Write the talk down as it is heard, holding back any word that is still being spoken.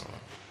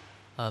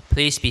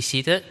Please be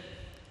seated.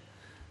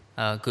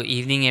 Good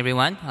evening,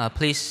 everyone.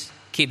 Please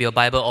keep your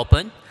Bible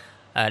open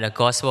at the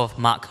Gospel of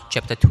Mark,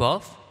 chapter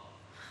 12.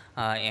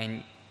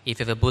 And if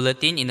you have a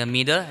bulletin in the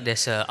middle,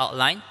 there's an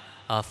outline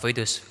for you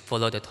to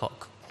follow the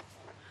talk.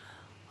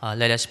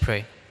 Let us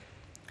pray.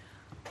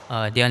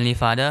 Dear Heavenly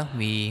Father,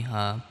 we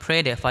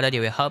pray that, Father,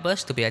 you will help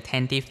us to be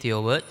attentive to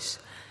your words.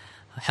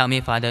 Help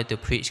me, Father, to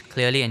preach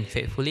clearly and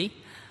faithfully,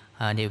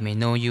 that we may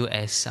know you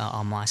as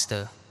our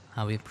Master.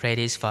 We pray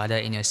this, Father,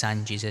 in your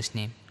Son, Jesus'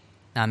 name.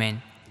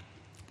 Amen.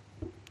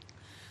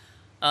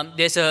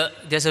 There's a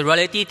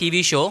reality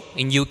TV show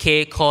in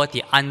UK called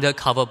The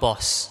Undercover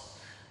Boss.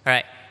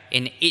 Right?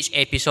 In each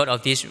episode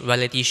of this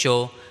reality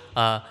show,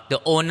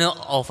 the owner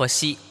of a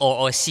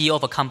CEO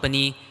of a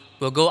company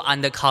will go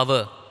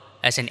undercover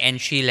as an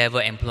entry-level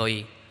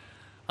employee.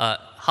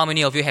 How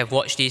many of you have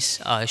watched this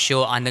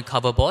show,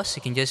 Undercover Boss?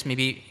 You can just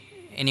maybe,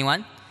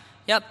 anyone?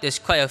 Yep, there's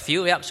quite a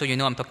few. Yep, so you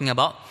know what I'm talking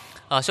about.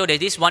 So there's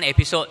this one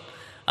episode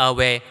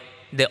where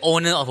the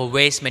owner of a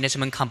waste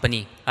management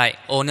company,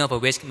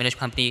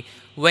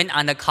 went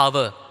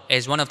undercover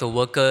as one of the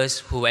workers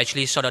who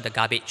actually sort out the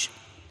garbage.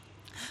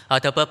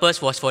 The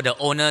purpose was for the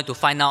owner to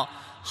find out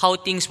how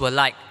things were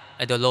like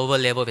at the lower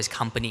level of his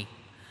company,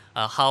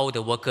 how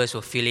the workers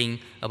were feeling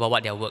about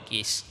what their work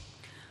is.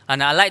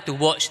 And I like to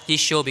watch this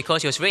show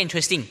because it was very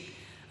interesting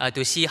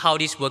to see how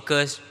these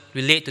workers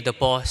relate to the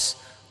boss,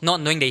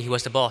 not knowing that he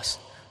was the boss,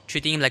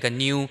 treating him like a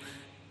new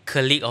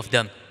colleague of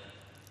them,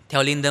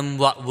 telling them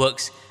what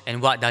works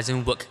and what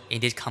doesn't work in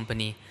this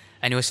company.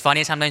 And it was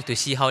funny sometimes to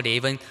see how they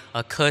even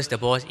curse the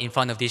boss in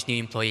front of this new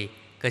employee,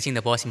 cursing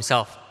the boss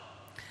himself.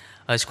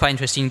 It's quite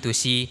interesting to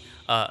see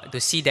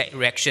that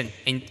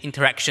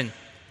interaction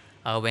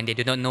when they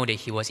did not know that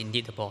he was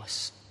indeed the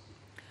boss.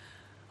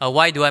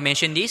 Why do I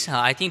mention this?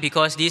 I think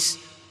because this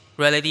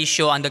reality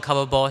show,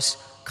 Undercover Boss,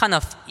 kind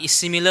of is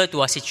similar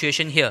to our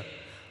situation here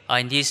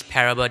in this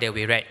parable that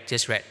we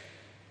just read.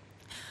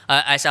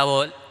 As I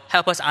will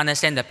help us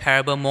understand the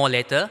parable more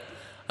later,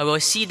 I will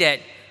see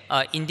that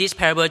in this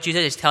parable,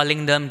 Jesus is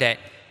telling them that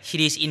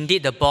he is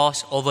indeed the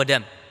boss over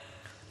them,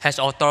 has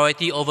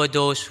authority over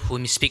those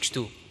whom he speaks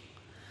to.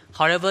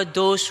 However,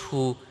 those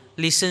who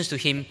listens to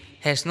him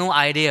has no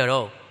idea at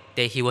all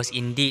that he was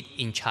indeed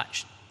in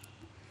charge.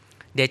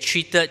 They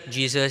treated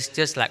Jesus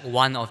just like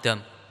one of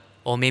them,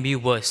 or maybe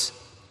worse.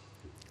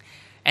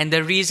 And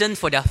the reason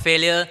for their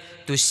failure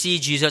to see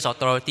Jesus'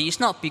 authority is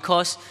not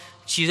because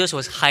Jesus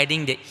was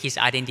hiding his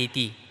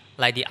identity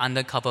like the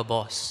undercover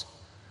boss,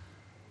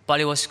 but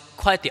it was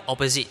quite the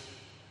opposite.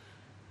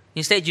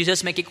 Instead,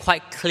 Jesus made it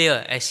quite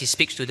clear as he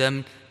speaks to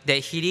them that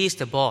he is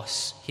the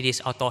boss, he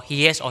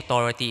has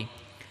authority.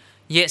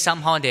 Yet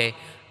somehow they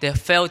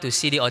fail to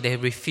see it, or they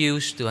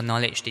refuse to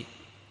acknowledge it.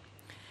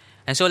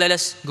 And so let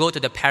us go to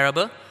the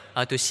parable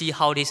to see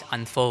how this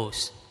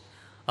unfolds.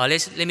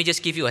 Let me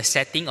just give you a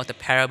setting of the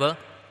parable.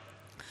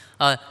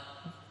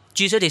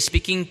 Jesus is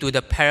speaking to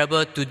the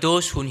parable to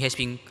those whom he has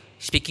been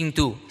speaking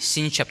to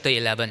since chapter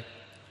 11.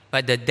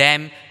 But the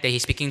them that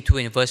he's speaking to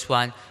in verse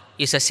 1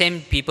 is the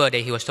same people that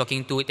he was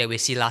talking to that we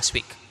see last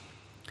week.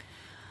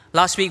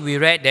 Last week we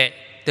read that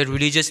the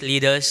religious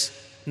leaders,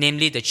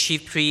 namely the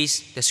chief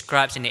priests, the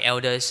scribes and the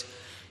elders,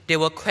 they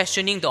were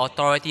questioning the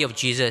authority of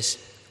Jesus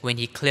when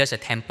he clears a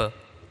temple.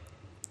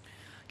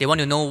 They want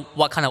to know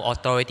what kind of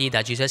authority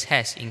that Jesus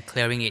has in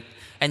clearing it.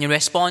 And in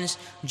response,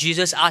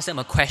 Jesus asked them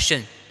a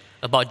question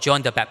about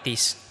John the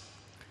Baptist.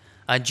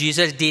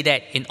 Jesus did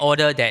that in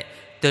order that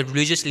the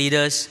religious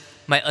leaders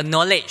might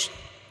acknowledge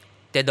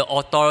that the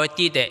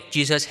authority that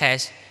Jesus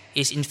has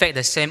is in fact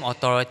the same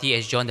authority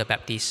as John the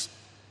Baptist.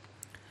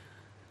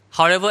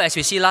 However, as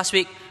we see last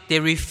week, they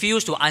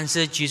refused to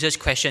answer Jesus'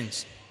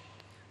 questions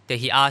that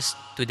he asked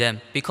to them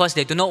because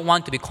they do not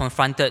want to be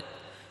confronted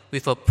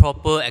with a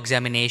proper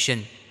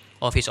examination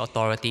of his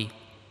authority.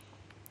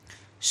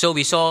 So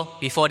we saw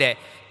before that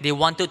they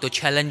wanted to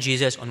challenge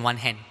Jesus on one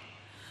hand.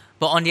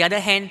 But on the other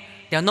hand,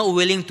 they are not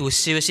willing to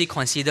seriously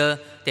consider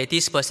that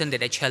this person that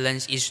they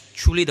challenge is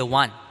truly the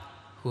one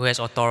who has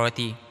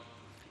authority.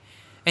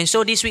 And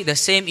so this week, the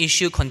same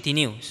issue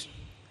continues.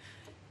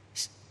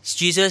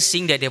 Jesus,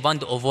 seeing that they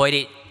want to avoid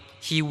it,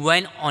 he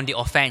went on the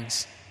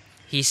offense.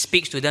 He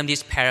speaks to them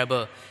this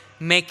parable,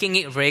 making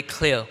it very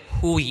clear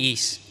who he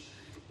is,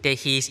 that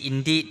he is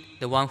indeed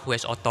the one who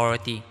has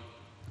authority.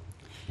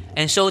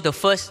 And so the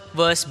first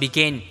verse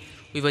began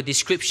with a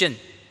description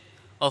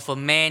of a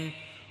man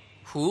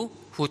who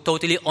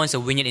totally owns a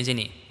vineyard, isn't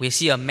it? We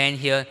see a man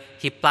here,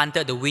 he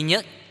planted the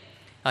vineyard,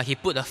 he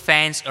put a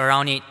fence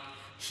around it,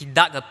 he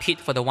dug a pit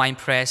for the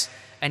winepress,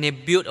 and he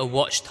built a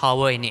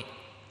watchtower in it.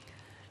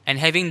 And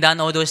having done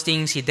all those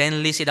things, he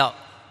then leased it out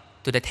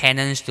to the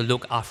tenants to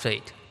look after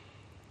it.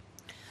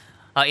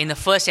 In the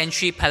first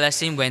century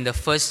Palestine, when the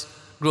first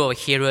group of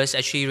hearers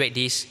actually read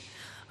this,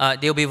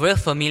 they'll be very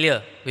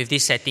familiar with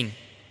this setting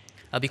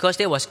because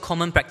there was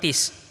common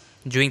practice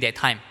during that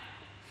time.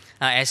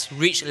 As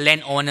rich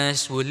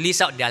landowners would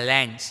lease out their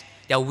lands,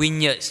 their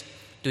vineyards,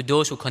 to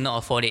those who could not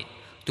afford it,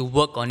 to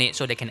work on it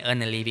so they can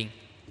earn a living.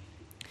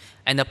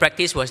 And the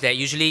practice was that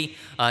usually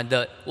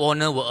the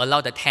owner will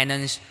allow the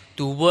tenants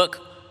to work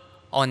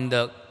on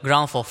the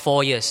ground for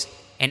 4 years.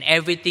 And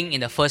everything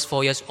in the first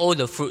 4 years, all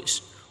the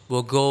fruits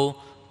will go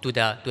to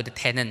the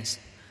tenants,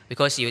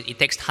 because it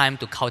takes time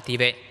to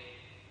cultivate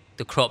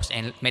the crops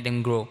and make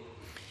them grow.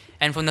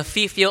 And from the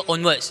 5th year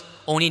onwards,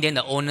 only then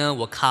the owner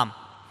will come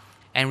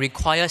and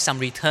require some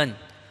return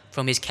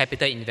from his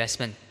capital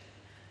investment.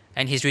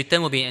 And his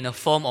return will be in the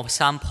form of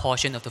some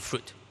portion of the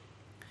fruit.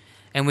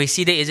 And we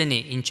see that, isn't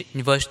it,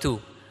 in verse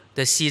 2.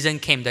 The season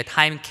came, the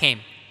time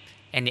came,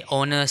 and the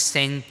owner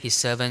sent his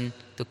servant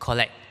to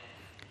collect.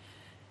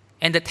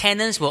 And the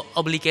tenants were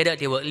obligated,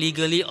 they were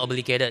legally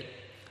obligated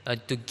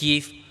to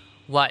give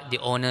what the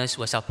owners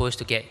were supposed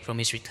to get from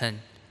his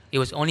return. It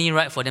was only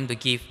right for them to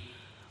give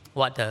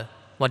what the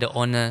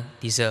owner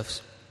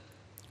deserves.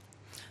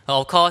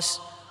 Of course,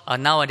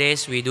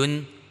 nowadays we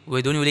don't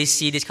really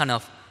see this kind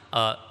of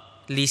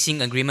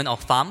leasing agreement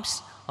of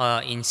farms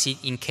in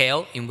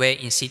KL,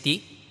 in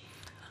city.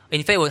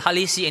 In fact, we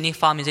hardly see any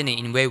farm, isn't it,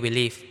 in where we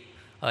live,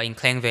 in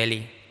Klang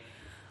Valley.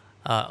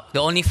 The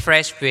only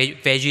fresh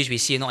veggies we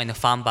see not in the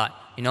farm, but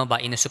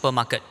in the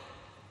supermarket.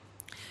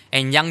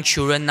 And young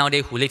children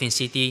nowadays who live in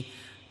city,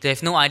 they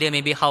have no idea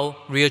maybe how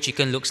real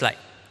chicken looks like.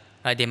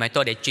 Right? They might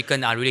thought that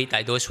chicken are really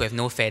like those who have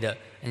no feather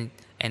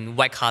and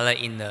white color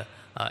in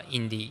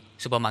the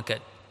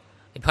supermarket.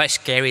 It's quite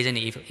scary, isn't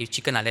it, if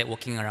chicken are there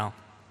walking around.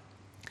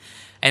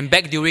 And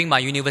back during my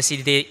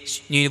university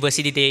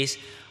days,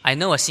 I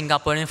know a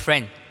Singaporean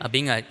friend,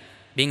 being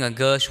a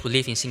girl who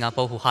lived in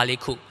Singapore who hardly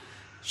cooked.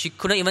 She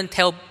couldn't even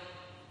tell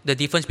the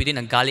difference between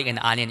a garlic and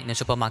onion in the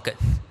supermarket.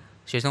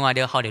 She has no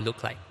idea how they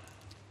look like.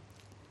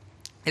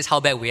 That's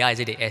how bad we are,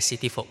 isn't it, as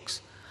city folks.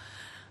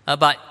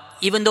 But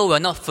even though we're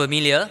not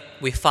familiar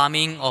with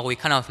farming or with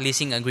kind of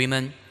leasing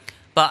agreement,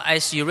 but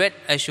as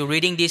you're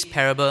reading this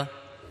parable,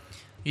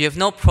 you have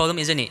no problem,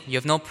 isn't it? You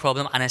have no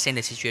problem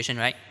understanding the situation,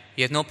 right?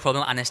 You have no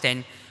problem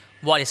understand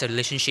what is the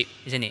relationship,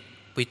 isn't it,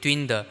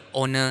 between the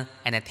owner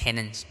and the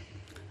tenants.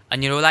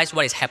 And you realize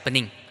what is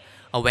happening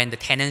when the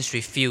tenants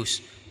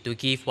refuse to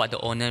give what the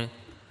owner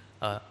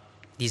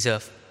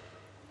deserves.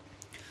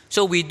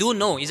 So we do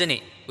know, isn't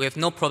it? We have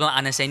no problem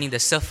understanding the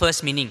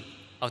surface meaning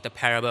of the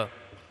parable.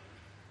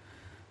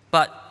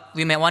 But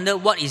we may wonder,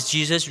 what is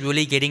Jesus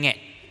really getting at?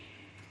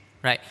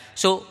 Right?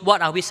 So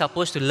what are we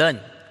supposed to learn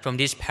from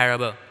this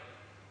parable?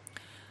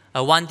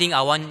 One thing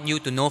I want you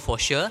to know for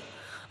sure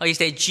is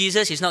that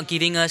Jesus is not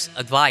giving us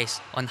advice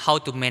on how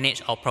to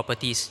manage our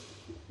properties.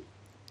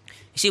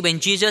 You see, when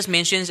Jesus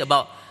mentions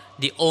about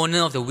the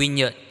owner of the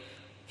vineyard,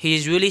 he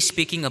is really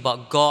speaking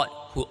about God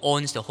who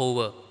owns the whole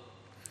world.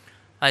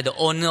 The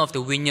owner of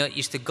the vineyard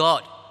is the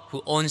God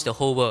who owns the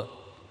whole world.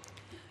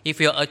 If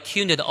we are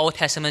attuned to the Old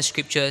Testament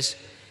scriptures,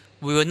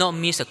 we will not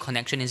miss a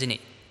connection, isn't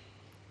it?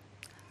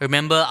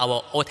 Remember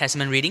our Old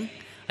Testament reading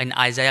in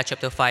Isaiah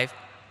chapter 5?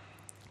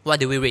 What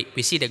do we read?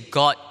 We see that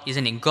God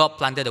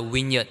planted a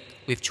vineyard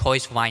with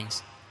choice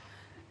vines.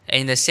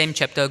 And in the same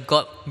chapter,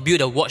 God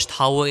built a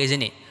watchtower,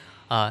 isn't it,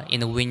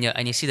 in the vineyard.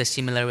 And you see the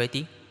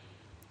similarity?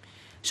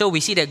 So we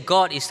see that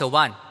God is the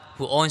one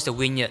who owns the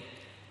vineyard.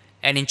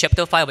 And in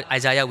chapter 5 of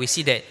Isaiah, we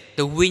see that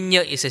the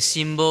vineyard is a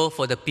symbol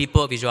for the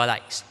people of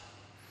Israelites.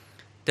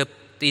 The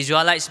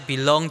Israelites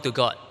belong to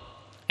God,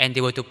 and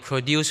they were to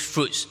produce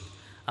fruits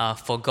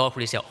for God,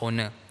 who is their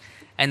owner.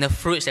 And the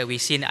fruits that we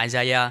see in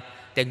Isaiah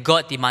that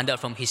God demanded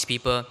from his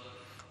people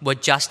were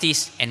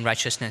justice and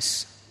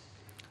righteousness.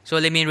 So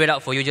let me read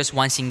out for you just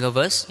one single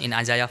verse in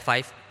Isaiah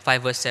 5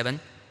 verse 7.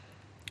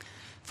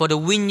 For the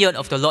vineyard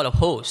of the Lord of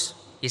hosts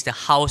is the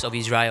house of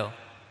Israel.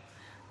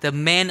 The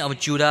men of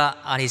Judah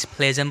are his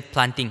pleasant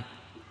planting.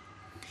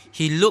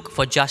 He looked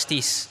for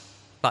justice,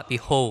 but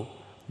behold,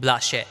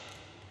 bloodshed.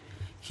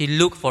 He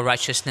looked for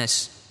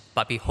righteousness,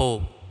 but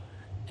behold,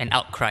 an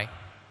outcry.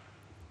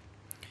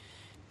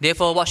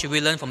 Therefore, what should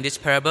we learn from this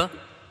parable?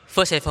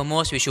 First and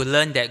foremost, we should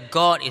learn that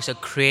God is the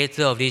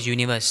creator of this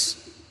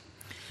universe.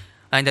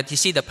 And that you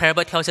see, the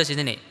parable tells us,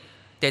 isn't it,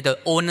 that the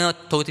owner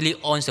totally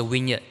owns the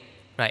vineyard.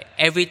 Right?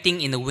 Everything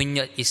in the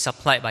vineyard is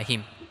supplied by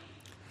him.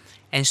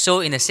 And so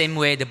in the same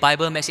way, the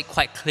Bible makes it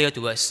quite clear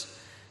to us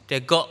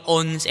that God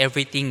owns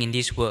everything in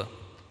this world.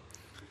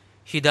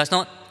 He does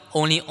not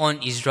only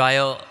own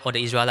Israel or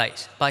the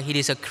Israelites, but he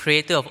is a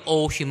creator of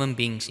all human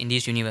beings in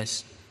this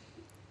universe.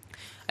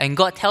 And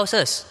God tells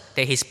us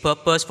that his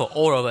purpose for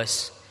all of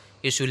us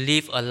is to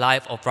live a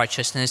life of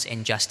righteousness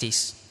and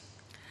justice.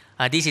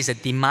 This is a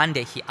demand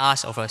that he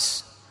asks of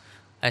us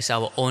as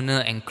our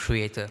owner and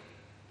creator.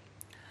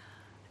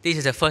 This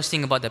is the first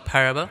thing about the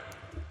parable.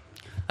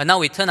 And now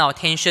we turn our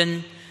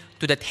attention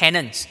to the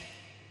tenants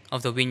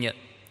of the vineyard.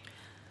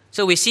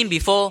 So we've seen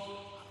before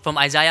from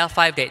Isaiah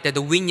 5 that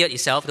the vineyard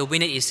itself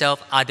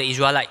are the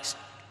Israelites.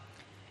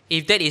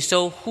 If that is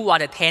so, who are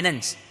the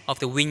tenants of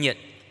the vineyard?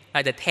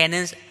 Right? The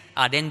tenants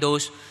are then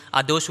those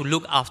who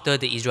look after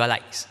the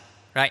Israelites.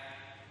 Right?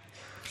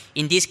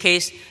 In this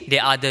case, they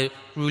are the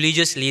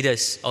religious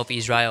leaders of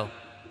Israel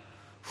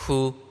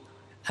who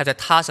have the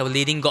task of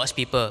leading God's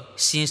people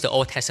since the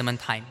Old Testament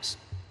times.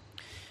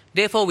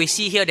 Therefore, we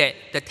see here that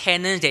the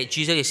tenants that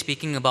Jesus is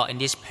speaking about in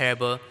this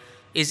parable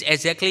is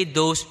exactly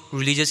those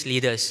religious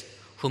leaders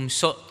whom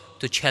sought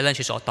to challenge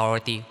his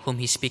authority, whom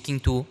he's speaking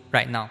to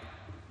right now.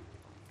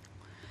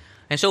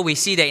 And so we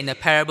see that in the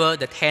parable,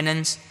 the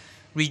tenants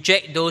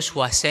reject those who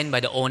are sent by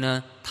the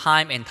owner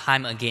time and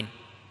time again.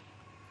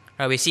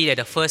 Right, we see that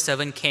the first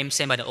servant came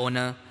sent by the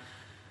owner.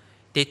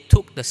 They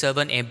took the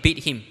servant and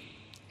beat him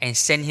and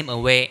sent him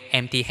away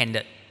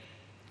empty-handed.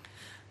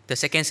 The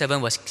second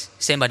servant was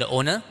sent by the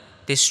owner.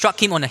 They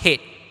struck him on the head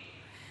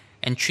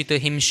and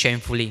treated him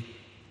shamefully.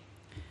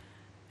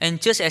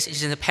 And just as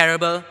is in the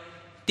parable,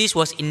 this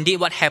was indeed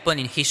what happened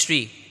in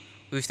history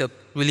with the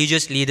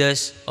religious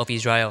leaders of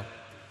Israel,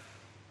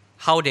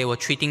 how they were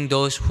treating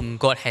those whom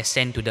God has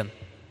sent to them.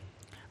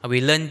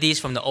 We learn this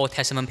from the Old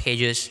Testament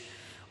pages.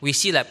 We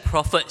see like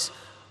prophets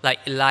like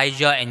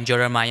Elijah and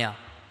Jeremiah.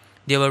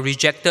 They were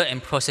rejected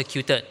and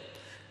persecuted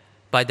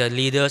by the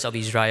leaders of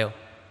Israel.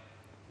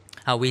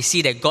 We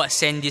see that God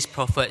sent these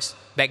prophets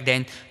back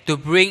then to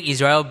bring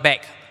Israel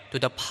back to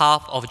the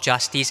path of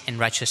justice and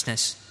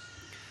righteousness.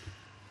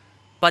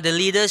 But the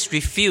leaders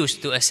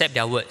refused to accept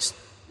their words.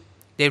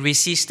 They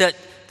resisted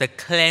the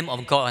claim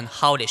of God on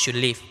how they should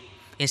live.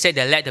 Instead,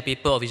 they led the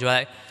people of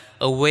Israel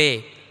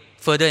away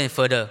further and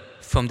further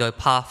from the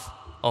path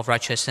of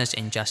righteousness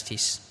and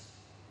justice.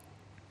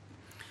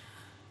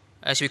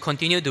 As we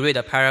continue to read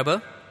the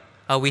parable,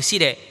 we see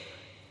that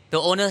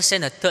the owner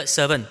sent a third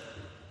servant,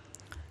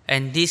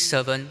 and this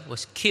servant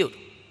was killed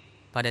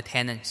by the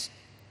tenants.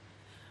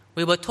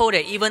 We were told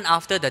that even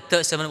after the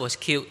third servant was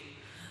killed,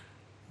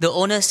 the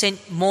owner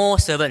sent more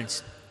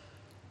servants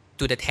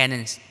to the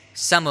tenants.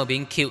 Some were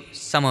being killed,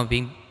 some were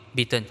being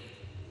beaten.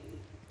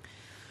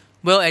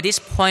 Well, at this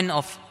point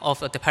of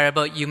the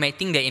parable, you may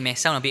think that it may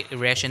sound a bit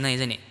irrational,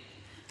 isn't it?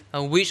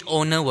 Which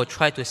owner will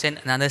try to send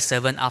another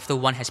servant after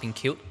one has been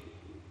killed?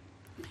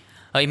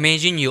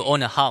 Imagine you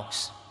own a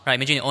house, right?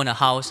 Imagine you own a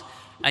house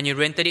and you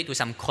rented it to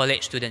some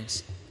college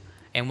students.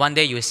 And one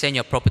day you send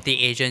your property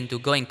agent to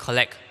go and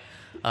collect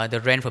the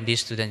rent from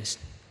these students.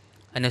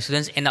 And the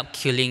students end up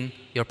killing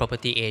your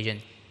property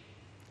agent.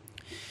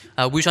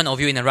 Which one of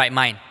you in the right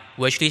mind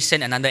will actually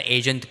send another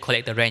agent to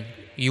collect the rent?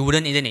 You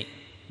wouldn't, isn't it?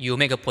 You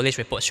make a police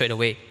report straight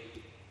away.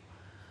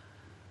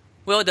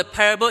 Well, the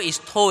parable is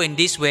told in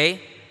this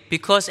way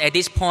because at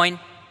this point,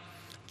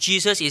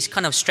 Jesus is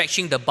kind of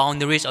stretching the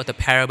boundaries of the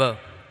parable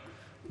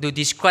to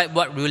describe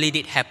what really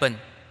did happen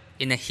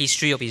in the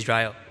history of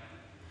Israel.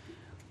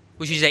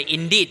 Which is that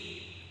indeed,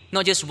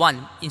 not just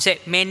one, instead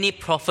many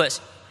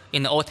prophets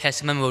in the Old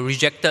Testament were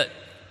rejected,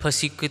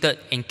 persecuted,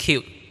 and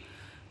killed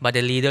by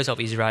the leaders of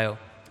Israel.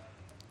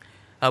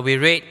 We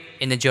read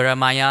in the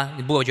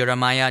book of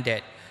Jeremiah,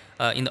 that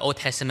in the Old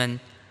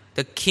Testament,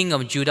 the king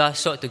of Judah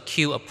sought to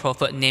kill a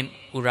prophet named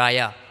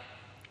Uriah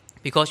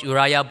because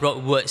Uriah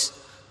brought words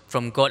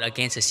from God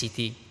against the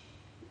city.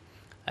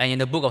 And in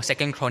the book of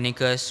 2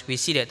 Chronicles, we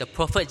see that the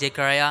prophet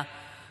Zechariah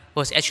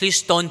was actually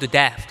stoned to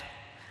death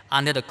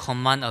under the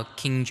command of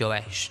King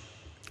Joash.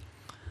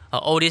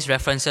 All these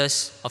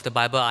references of the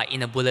Bible are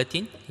in a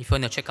bulletin if you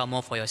want to check out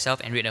more for yourself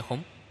and read at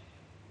home.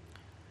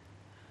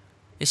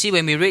 You see,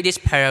 when we read this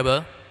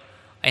parable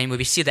and when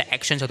we see the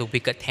actions of the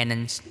wicked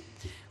tenants,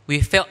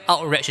 we felt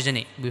outraged, isn't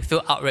it? We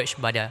feel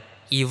outraged by their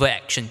evil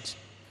actions.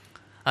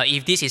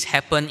 If this is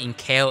happened in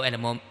KL at the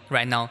moment,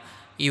 right now,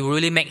 it will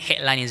really make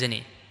headline, isn't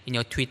it? In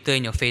your Twitter,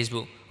 in your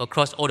Facebook,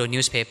 across all the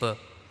newspaper.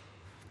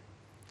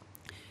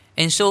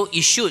 And so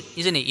it should,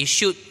 isn't it? It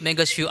should make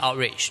us feel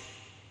outraged.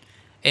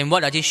 And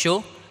what does it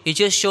show? It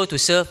just shows to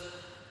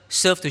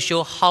serve to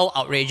show how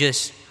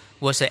outrageous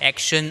was the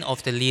action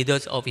of the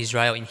leaders of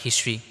Israel in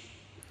history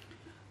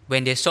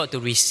when they sought to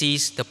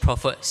resist the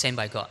prophet sent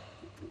by God.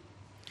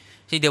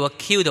 See, they will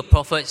kill the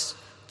prophets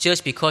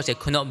just because they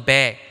could not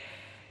bear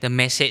the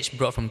message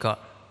brought from God.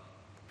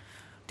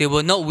 They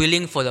were not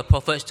willing for the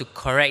prophets to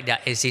correct their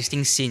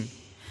existing sin,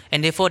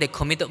 and therefore they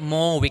committed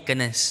more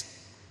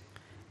wickedness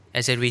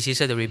as they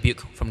resisted the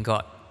rebuke from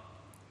God.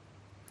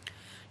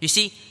 You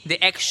see,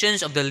 the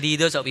actions of the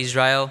leaders of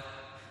Israel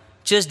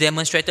just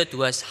demonstrated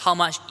to us how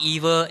much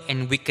evil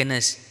and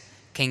wickedness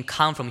can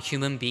come from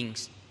human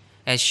beings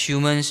as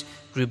humans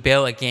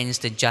rebel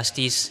against the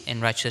justice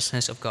and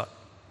righteousness of God.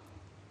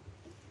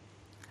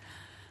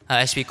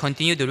 As we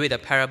continue to read the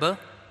parable,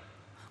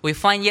 we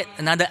find yet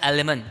another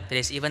element that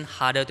is even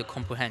harder to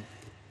comprehend.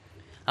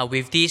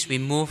 With this, we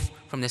move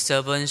from the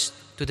servants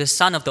to the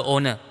son of the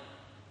owner.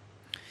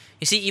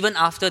 You see, even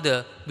after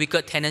the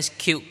wicked tenants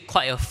killed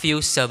quite a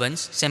few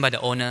servants sent by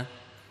the owner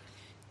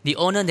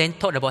then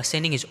thought about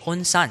sending his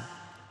own son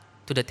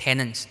to the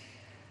tenants,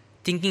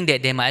 thinking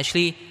that they might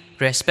actually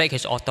respect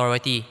his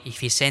authority if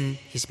he sent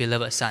his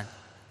beloved son.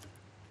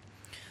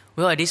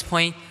 Well, at this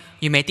point,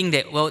 you may think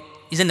that, well,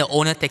 isn't the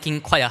owner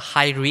taking quite a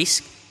high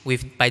risk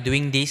by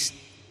doing this?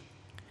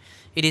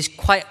 It is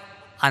quite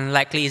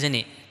unlikely, isn't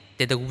it,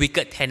 that the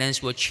wicked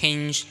tenants will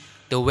change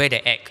the way they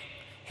act,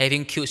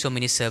 having killed so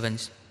many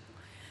servants.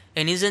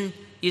 And isn't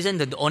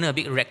the owner a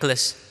bit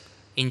reckless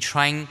in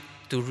trying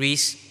to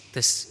risk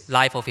the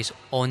life of his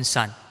own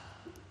son?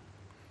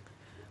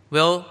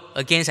 Well,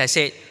 again, as I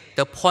said,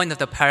 the point of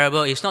the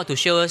parable is not to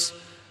show us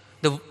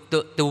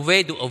the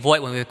way to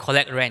avoid when we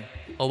collect rent,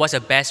 or what's the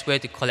best way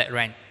to collect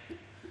rent.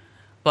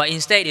 But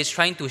instead, it's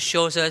trying to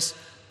show us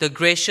the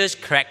gracious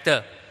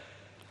character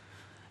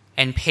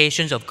and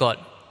patience of God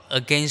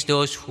against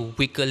those who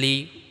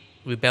wickedly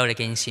rebelled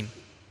against Him.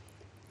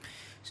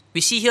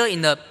 We see here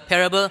in the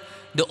parable,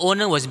 the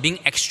owner was being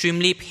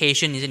extremely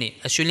patient, isn't it?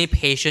 Extremely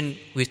patient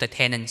with the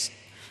tenants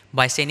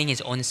by sending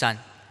his own son,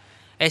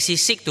 as he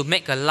seeks to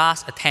make a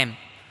last attempt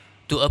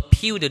to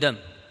appeal to them,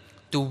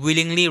 to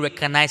willingly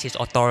recognize his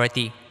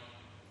authority.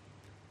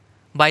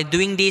 By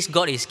doing this,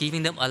 God is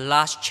giving them a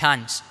last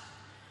chance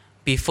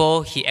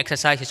before He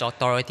exercises His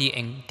authority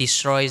and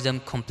destroys them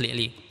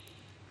completely.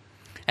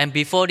 And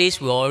before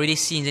this, we already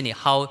seen, isn't it,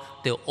 how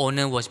the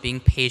owner was being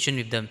patient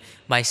with them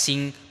by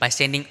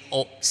sending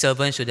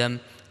servants to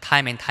them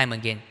time and time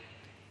again,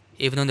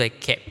 even though they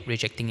kept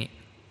rejecting it.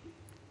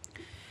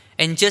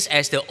 And just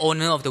as the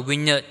owner of the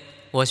vineyard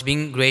was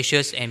being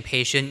gracious and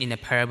patient in the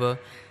parable,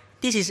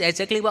 this is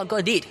exactly what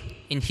God did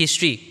in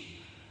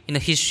the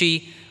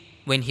history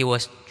when He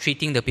was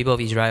treating the people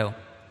of Israel.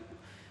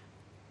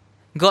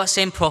 God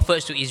sent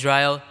prophets to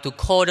Israel to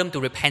call them to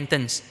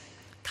repentance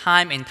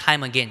time and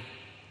time again,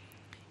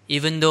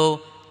 even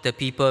though the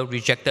people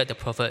rejected the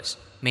prophets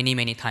many,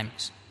 many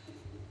times.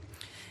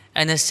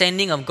 And the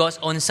sending of God's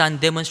own Son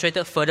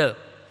demonstrated further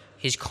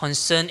His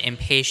concern and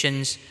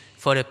patience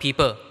for the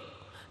people,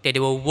 that they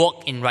will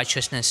walk in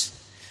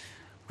righteousness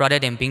rather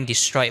than being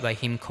destroyed by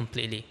Him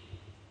completely.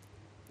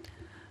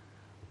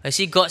 I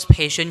see God's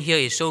patience here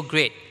is so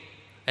great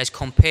as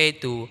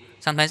compared to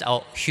sometimes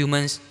our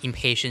humans'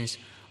 impatience,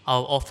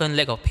 our often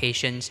lack of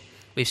patience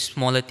with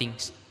smaller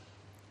things.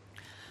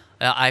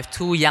 I have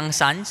two young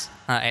sons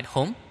at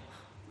home.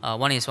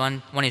 One is 2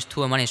 and one is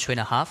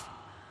 3.5.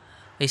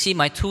 You see,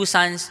 my two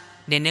sons,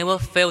 they never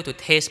fail to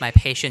test my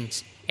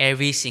patience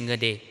every single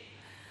day.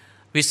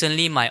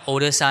 Recently, my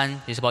older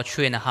son is about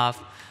 3.5.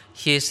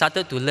 He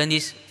started to learn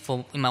this,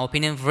 in my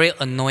opinion, very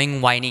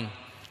annoying whining.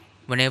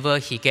 Whenever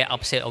he get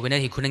upset or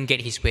whenever he couldn't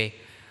get his way,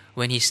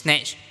 when he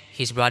snatched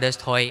his brother's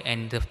toy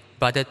and the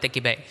brother take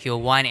it back,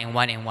 he'll whine and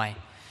whine and whine.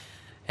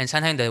 And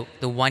sometimes the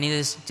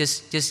whininess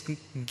just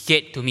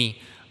get to me,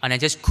 and I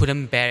just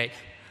couldn't bear it.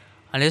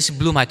 And I just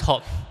blew my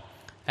top,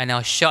 and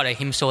I'll shout at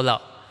him so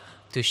loud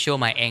to show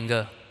my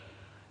anger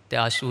that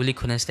I really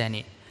couldn't stand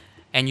it.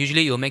 And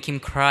usually it will make him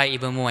cry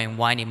even more and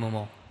whine even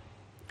more.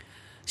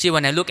 See,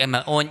 when I look at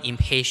my own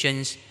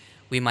impatience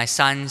with my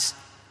son's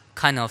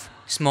kind of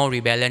small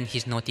rebellion,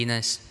 his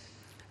naughtiness,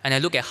 and I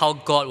look at how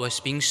God was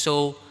being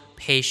so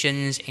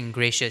patient and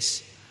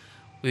gracious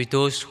with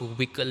those who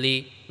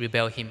wickedly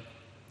rebel Him,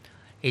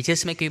 it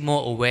just makes me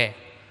more aware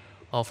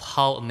of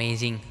how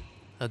amazing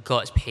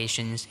God's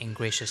patience and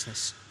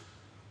graciousness.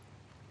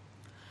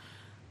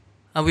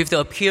 With the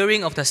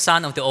appearing of the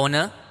son of the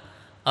owner,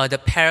 the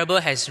parable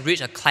has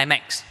reached a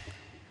climax.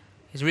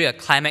 It's reached a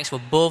climax for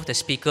both the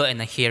speaker and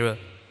the hearer.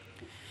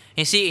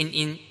 You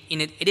see,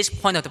 at this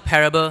point of the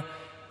parable,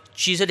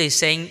 Jesus is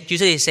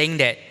saying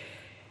that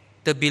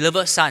the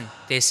beloved son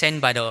that is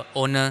sent by the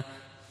owner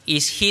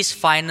is His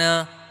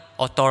final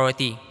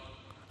authority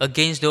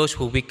against those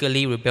who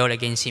wickedly rebelled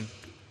against Him.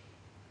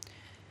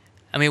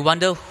 And we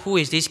wonder, who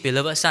is this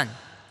beloved son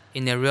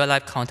in their real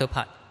life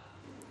counterpart?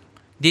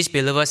 This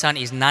beloved son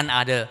is none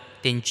other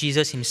than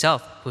Jesus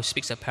Himself, who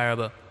speaks a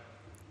parable.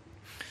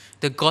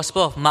 The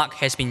Gospel of Mark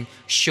has been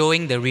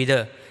showing the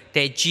reader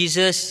that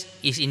Jesus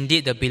is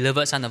indeed the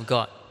beloved Son of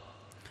God.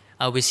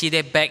 We see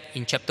that back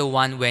in chapter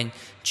 1 when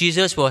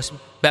Jesus was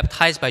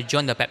baptized by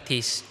John the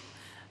Baptist,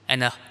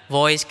 and a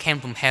voice came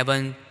from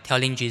heaven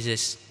telling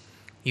Jesus,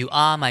 "You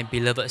are my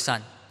beloved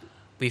Son.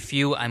 With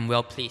you I am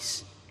well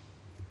pleased."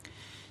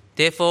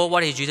 Therefore,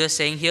 what is Jesus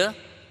saying here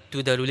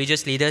to the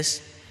religious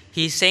leaders?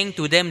 He is saying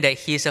to them that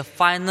He is a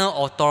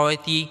final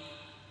authority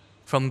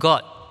from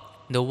God,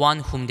 the one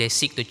whom they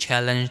seek to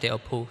challenge, they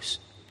oppose.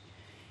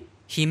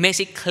 He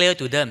makes it clear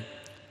to them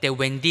that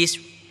when these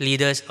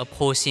leaders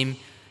oppose Him,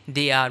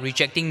 they are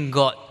rejecting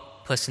God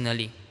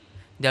personally.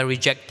 They are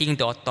rejecting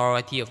the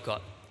authority of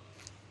God.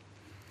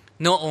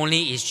 Not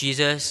only is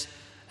Jesus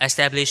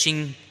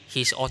establishing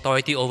His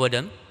authority over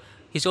them,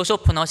 He's also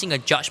pronouncing a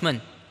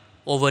judgment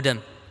over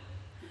them.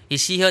 You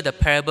see here in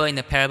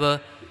the parable,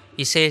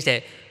 He says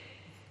that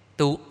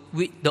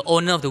the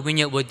owner of the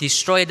vineyard will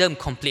destroy them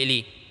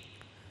completely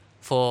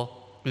for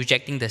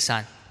rejecting the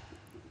Son.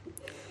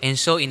 And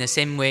so in the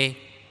same way,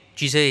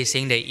 Jesus is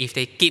saying that if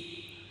they keep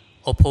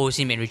oppose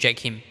Him and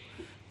reject Him,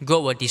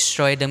 God will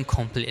destroy them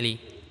completely,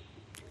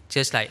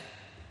 just like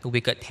the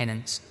wicked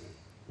tenants.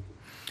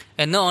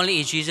 And not only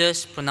is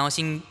Jesus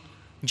pronouncing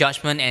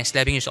judgment and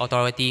establishing His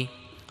authority,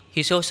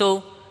 He's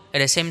also at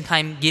the same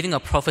time giving a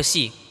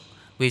prophecy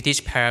with this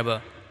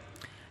parable.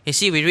 You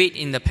see, we read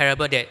in the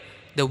parable that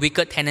the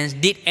wicked tenants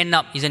did end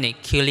up, isn't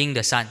it, killing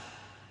the Son.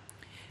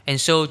 And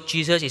so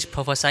Jesus is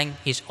prophesying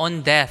His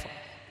own death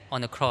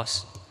on the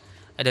cross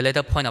at a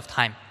later point of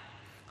time,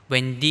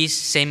 when these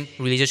same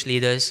religious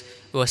leaders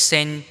will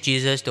send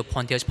Jesus to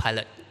Pontius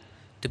Pilate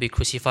to be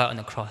crucified on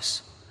the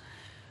cross.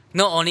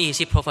 Not only is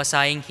he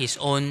prophesying his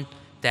own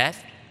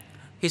death,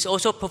 he's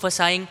also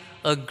prophesying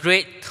a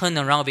great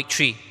turnaround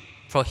victory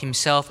for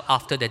himself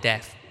after the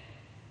death.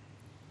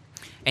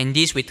 And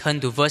this we turn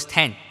to verse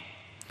 10.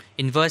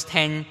 In verse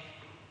 10,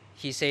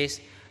 he says,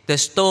 "The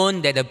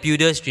stone that the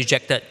builders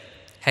rejected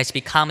has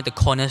become the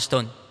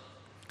cornerstone."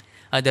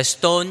 The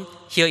stone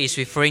here is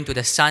referring to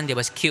the son that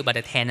was killed by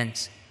the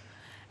tenants.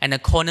 And the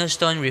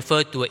cornerstone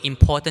referred to an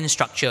important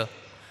structure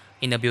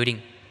in the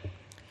building.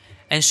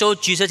 And so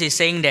Jesus is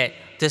saying that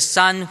the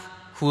son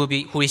who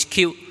is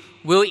killed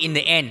will in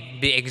the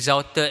end be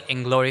exalted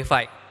and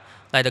glorified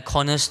like the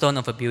cornerstone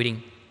of a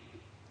building.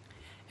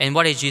 And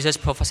what is Jesus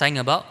prophesying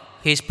about?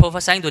 He is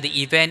prophesying to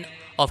the event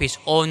of his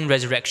own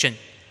resurrection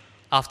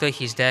after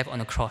his death on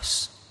the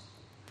cross.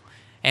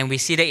 And we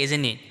see that,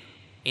 isn't it,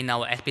 in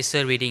our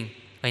epistle reading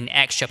in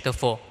Acts chapter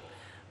 4.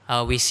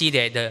 We see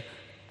that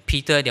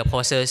Peter, the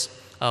apostles,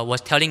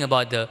 was telling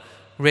about the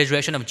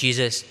resurrection of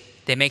Jesus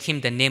that make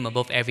him the name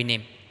above every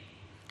name.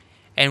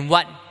 And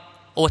what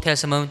Old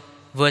Testament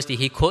verse did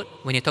he quote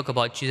when he talked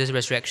about Jesus'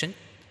 resurrection?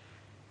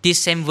 This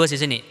same verse,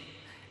 isn't it?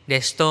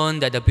 The stone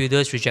that the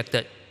builders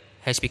rejected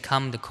has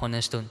become the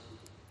cornerstone.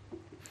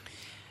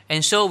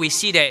 And so we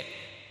see that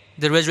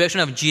the resurrection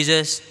of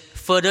Jesus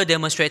further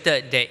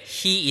demonstrated that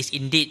he is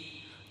indeed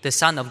the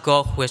Son of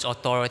God who has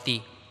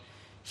authority.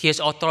 He has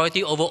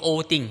authority over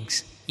all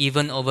things,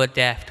 even over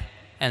death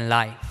and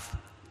life.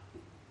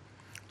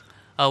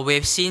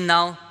 We've seen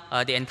now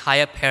the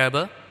entire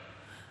parable.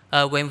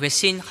 When we've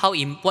seen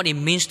what it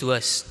means to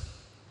us,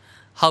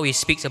 how he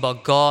speaks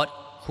about God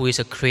who is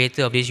a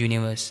creator of this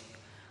universe,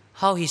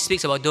 how he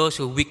speaks about those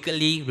who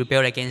wickedly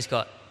rebel against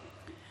God,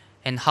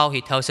 and how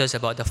he tells us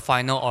about the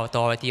final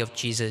authority of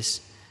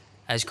Jesus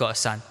as God's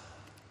Son.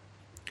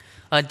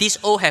 These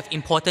all have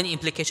important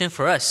implications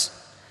for us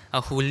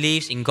who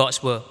lives in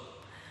God's world.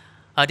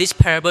 This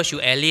parable should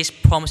at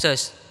least prompt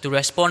us to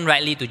respond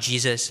rightly to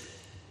Jesus.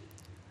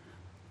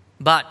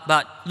 But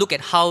look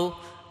at how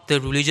the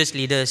religious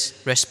leaders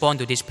respond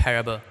to this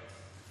parable.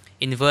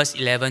 In verse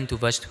 11 to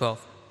verse 12,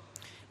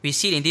 we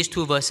see in these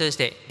two verses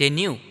that they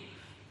knew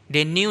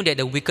that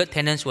the wicked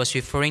tenants was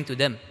referring to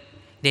them.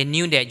 They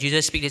knew that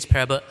Jesus spoke this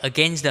parable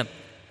against them.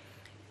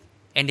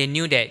 And they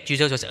knew that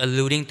Jesus was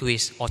alluding to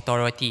his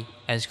authority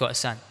as God's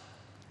Son.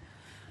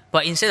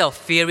 But instead of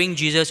fearing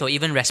Jesus or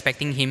even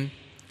respecting him,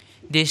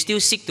 they still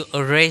seek to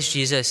arrest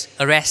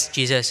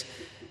Jesus,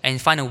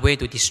 and find a way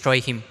to destroy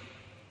him.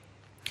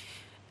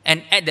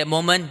 And at that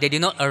moment, they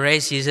did not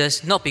arrest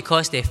Jesus, not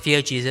because they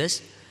fear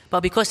Jesus,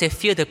 but because they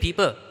fear the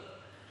people.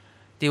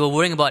 They were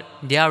worrying about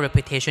their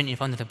reputation in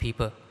front of the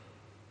people.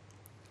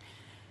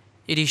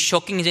 It is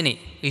shocking, isn't it?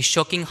 It's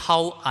shocking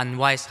how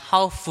unwise,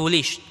 how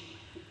foolish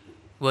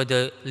were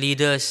the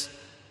leaders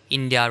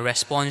in their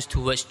response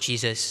towards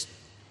Jesus.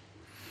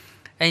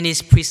 And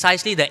it's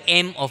precisely the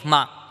aim of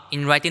Mark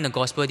in writing the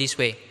gospel this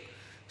way,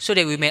 so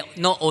that we may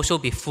not also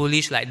be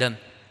foolish like them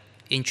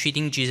in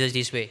treating Jesus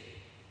this way.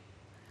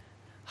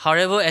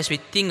 However, as we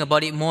think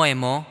about it more and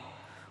more,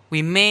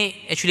 we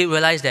may actually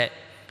realize that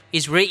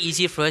it's very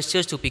easy for us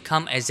just to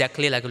become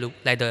exactly like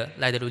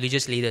the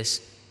religious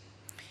leaders.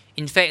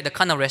 In fact, the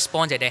kind of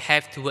response that they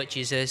have toward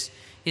Jesus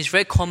is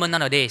very common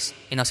nowadays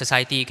in our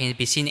society. It can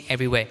be seen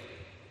everywhere.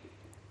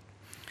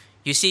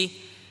 You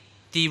see,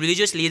 the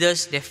religious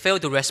leaders, they fail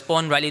to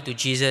respond rightly to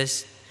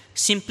Jesus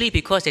simply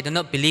because they do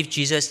not believe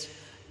Jesus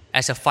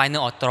as a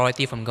final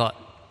authority from God.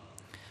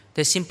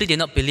 They simply did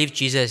not believe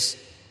Jesus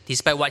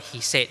despite what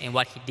he said and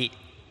what he did.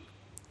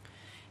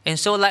 And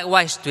so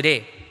likewise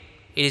today,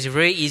 it is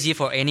very easy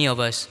for any of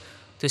us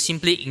to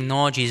simply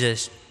ignore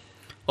Jesus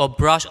or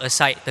brush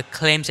aside the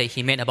claims that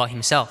he made about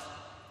himself.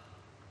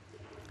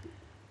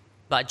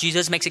 But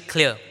Jesus makes it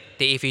clear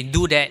that if we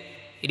do that,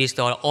 it is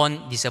to our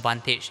own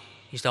disadvantage.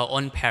 It is to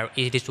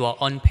our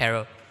own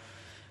peril.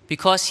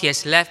 Because he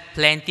has left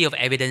plenty of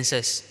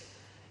evidences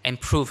and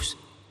proofs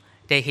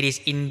that he is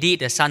indeed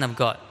the Son of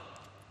God.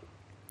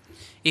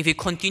 If we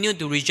continue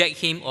to reject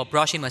him or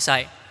brush him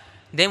aside,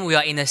 then we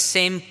are in the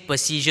same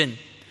position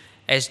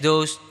as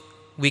those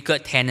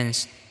wicked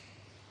tenants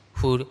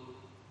who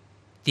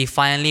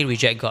defiantly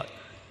reject God.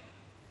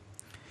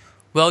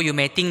 Well, you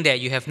may think that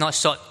you have not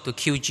sought to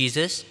kill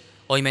Jesus,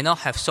 or you may not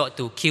have sought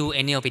to kill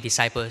any of his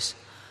disciples,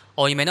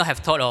 or you may not have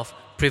thought of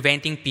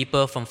preventing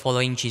people from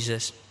following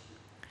Jesus.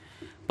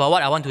 But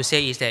what I want to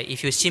say is that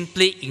if you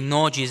simply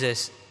ignore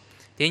Jesus,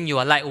 then you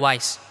are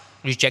likewise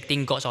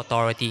rejecting God's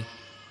authority.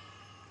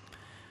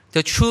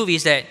 The truth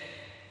is that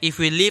if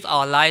we live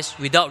our lives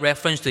without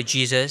reference to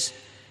Jesus,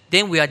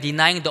 then we are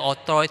denying the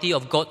authority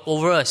of God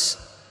over us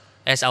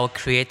as our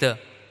Creator.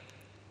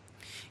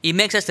 It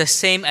makes us the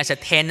same as the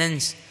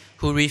tenants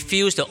who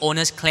refuse the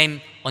owner's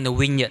claim on the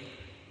vineyard.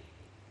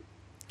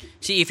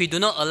 See, if we do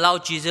not allow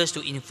Jesus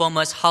to inform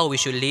us how we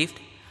should live,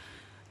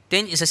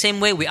 then it's the same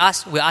way we're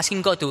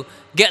asking God to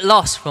get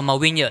lost from our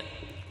vineyard.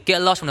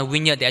 Get lost from the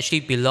vineyard that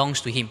actually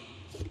belongs to him.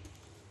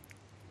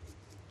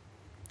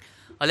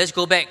 Let's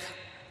go back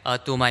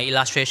to my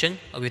illustration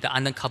with the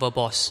undercover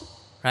boss,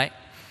 right?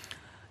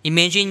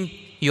 Imagine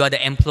you are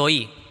the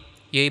employee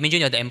You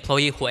imagine you're the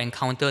employee who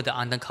encountered the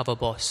undercover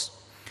boss.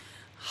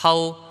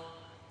 How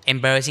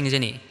embarrassing,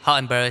 isn't it? How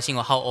embarrassing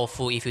or how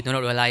awful if you do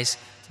not realize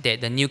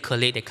that the new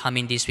colleague that come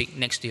in this week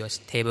next to your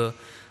table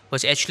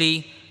was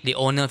actually the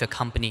owner of your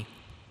company.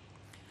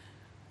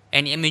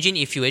 And imagine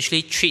if you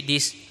actually treat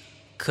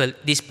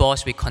this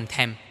boss with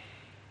contempt,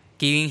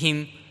 giving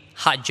him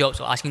hard jobs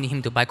or asking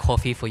him to buy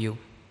coffee for you.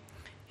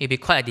 It'd be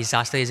quite a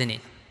disaster, isn't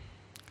it?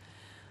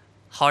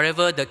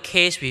 However, the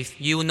case with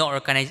you not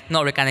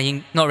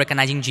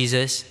recognizing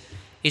Jesus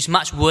is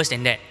much worse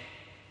than that.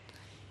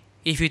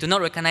 If you do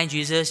not recognize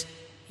Jesus,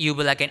 you'll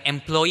be like an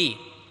employee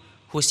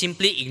who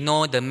simply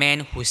ignore the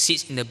man who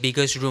sits in the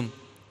biggest room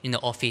in the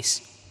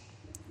office.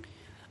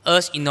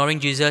 Us ignoring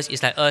Jesus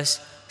is like us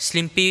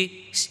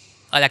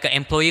like an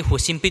employee who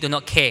simply do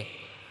not care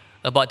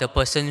about the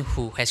person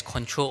who has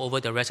control over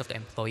the rest of the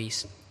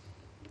employees.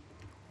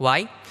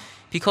 Why?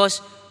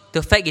 Because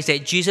the fact is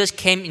that Jesus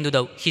came into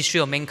the history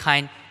of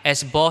mankind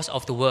as boss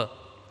of the world.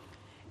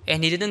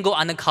 And he didn't go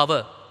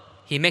undercover.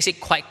 He makes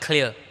it quite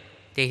clear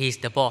that he's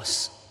the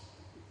boss.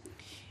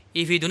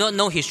 If we do not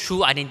know his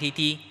true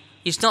identity,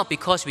 it's not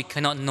because we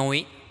cannot know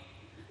it.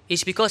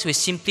 It's because we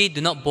simply do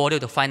not bother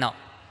to find out.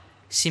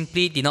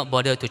 Simply did not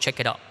bother to check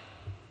it out.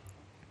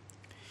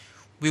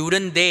 We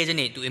wouldn't dare, isn't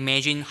it, to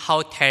imagine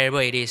how terrible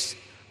it is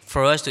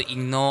for us to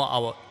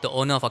ignore the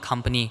owner of a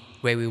company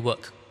where we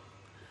work.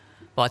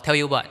 But I'll tell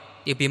you what,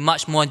 it'll be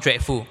much more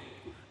dreadful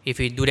if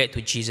we do that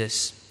to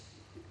Jesus.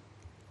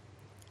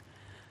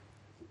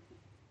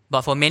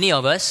 But for many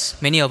of us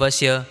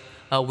here,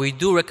 we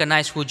do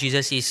recognize who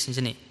Jesus is,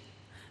 isn't it?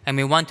 And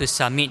we want to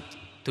submit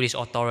to his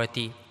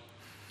authority.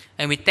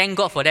 And we thank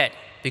God for that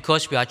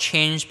because we are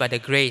changed by the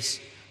grace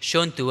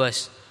shown to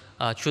us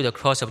through the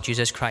cross of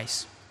Jesus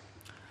Christ.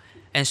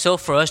 And so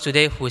for us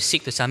today who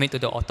seek to submit to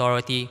the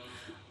authority,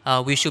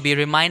 we should be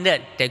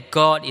reminded that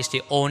God is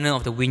the owner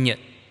of the vineyard.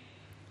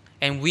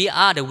 And we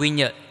are the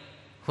vineyard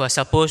who are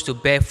supposed to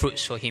bear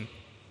fruits for him.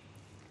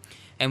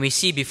 And we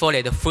see before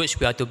that the fruits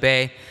we are to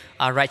bear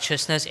are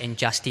righteousness and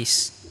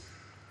justice.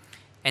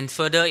 And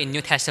further in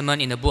New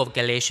Testament, in the book of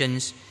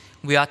Galatians,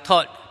 we are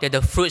taught that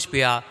the fruits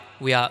we are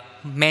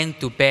meant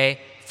to bear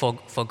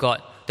for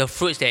God, the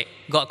fruits that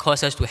God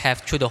calls us to have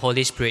through the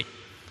Holy Spirit.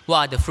 What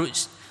are the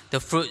fruits? The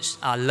fruits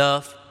are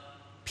love,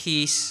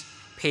 peace,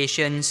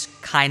 patience,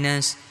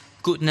 kindness,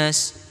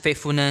 goodness,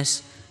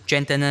 faithfulness,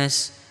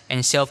 gentleness,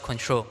 and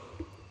self-control.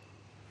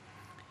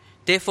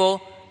 Therefore,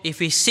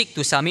 if we seek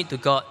to submit to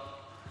God,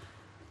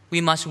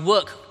 we must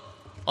work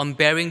on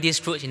bearing these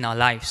fruits in our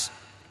lives.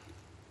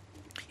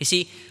 You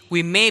see,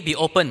 we may be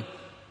open.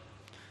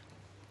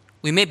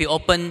 We may not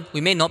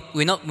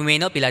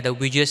be like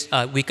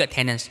the wicked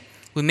tenants.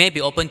 We may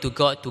be open to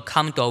God to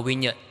come to our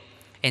vineyard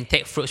and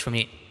take fruits from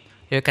it,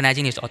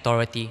 recognizing his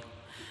authority.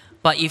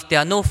 But if there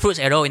are no fruits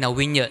at all in our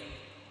vineyard,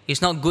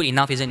 it's not good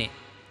enough, isn't it?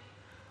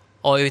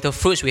 Or if the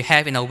fruits we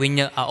have in our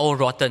vineyard are all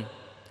rotten,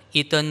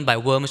 eaten by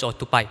worms or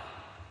tupai.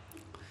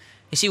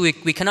 You see,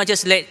 we cannot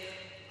just let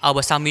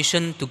our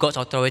submission to God's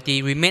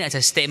authority remain as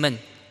a statement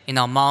in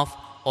our mouth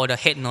or the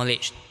head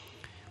knowledge.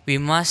 We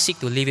must seek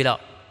to live it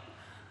out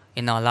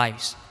in our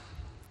lives.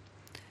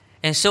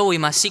 And so we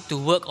must seek to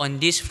work on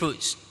these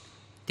fruits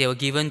that were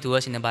given to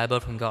us in the Bible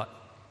from God.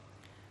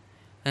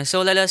 And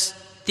so let us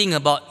think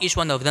about each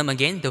one of them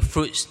again, the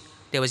fruits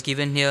that was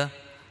given here: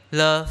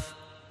 love,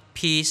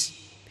 peace,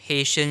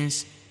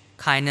 patience,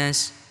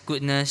 kindness,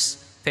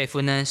 goodness,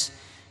 faithfulness,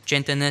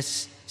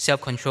 gentleness,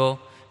 self-control,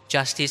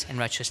 justice, and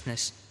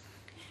righteousness.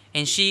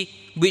 And see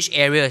which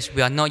areas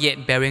we are not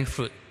yet bearing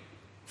fruit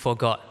for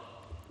God.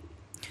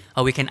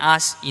 We can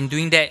ask, in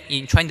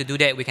trying to do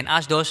that, we can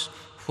ask those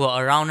who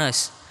are around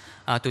us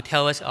to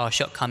tell us our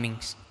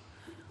shortcomings.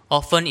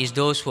 Often it's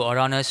those who are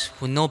around us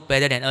who know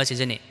better than us,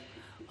 isn't it,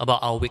 about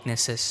our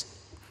weaknesses,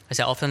 as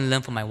I often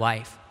learn from my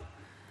wife.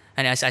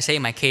 And as I say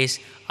in my case,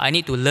 I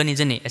need to learn,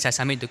 isn't it, as I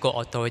submit to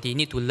God's authority, I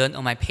need to learn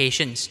on my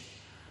patience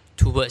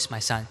towards my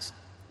sons.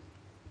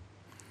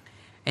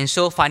 And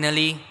so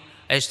finally,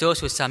 as those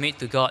who submit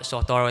to God's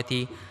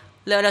authority,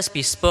 let us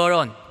be spurred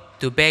on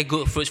to bear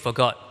good fruits for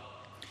God.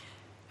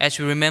 As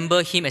we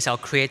remember him as our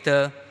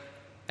creator,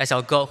 as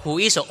our God, who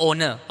is an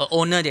owner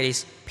that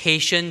is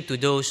patient to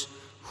those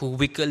who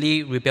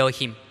wickedly rebel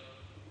him.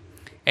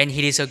 And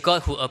he is a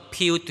God who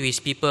appealed to his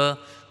people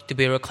to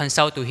be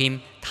reconciled to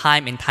him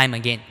time and time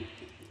again.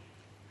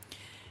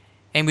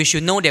 And we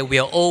should know that we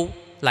are all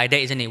like that,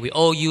 isn't it? We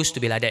all used to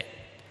be like that.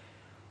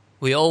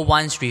 We all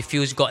once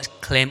refused God's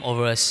claim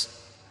over us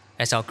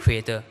as our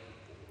creator.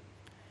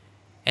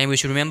 And we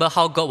should remember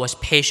how God was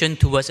patient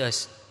towards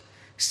us,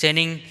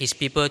 sending his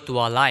people to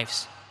our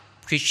lives,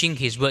 preaching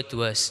his word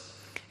to us,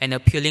 and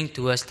appealing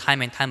to us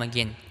time and time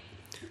again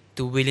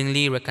to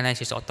willingly recognize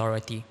his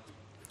authority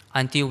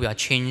until we are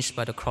changed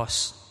by the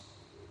cross.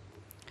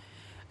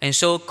 And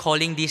so,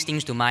 calling these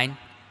things to mind,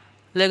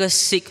 let us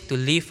seek to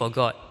live for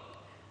God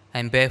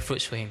and bear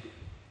fruits for him.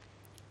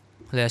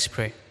 Let us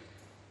pray.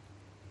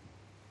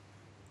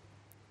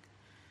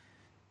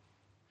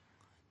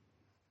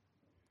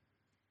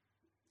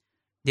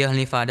 Dear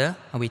Heavenly Father,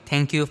 we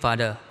thank you,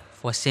 Father,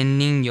 for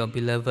sending your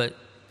beloved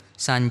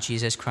Son,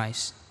 Jesus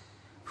Christ,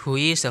 who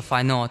is the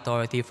final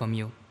authority from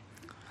you.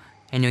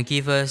 And you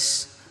give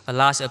us a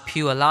last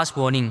appeal, a last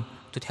warning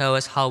to tell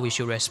us how we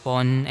should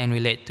respond and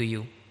relate to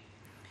you.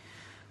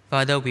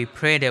 Father, we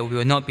pray that we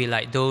will not be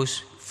like those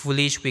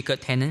foolish,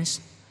 wicked tenants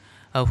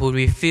who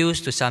refuse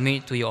to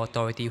submit to your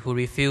authority, who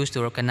refuse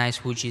to recognize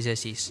who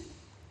Jesus is.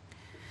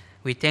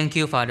 We thank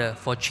you, Father,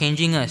 for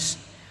changing us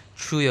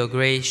through your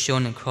grace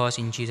shown across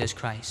in Jesus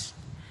Christ.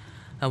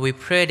 We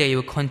pray that you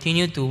will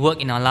continue to work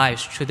in our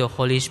lives through the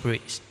Holy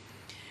Spirit,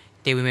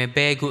 that we may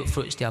bear good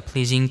fruits that are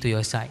pleasing to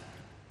your sight.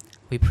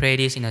 We pray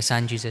this in the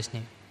Son Jesus'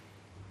 name.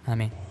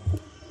 Amen.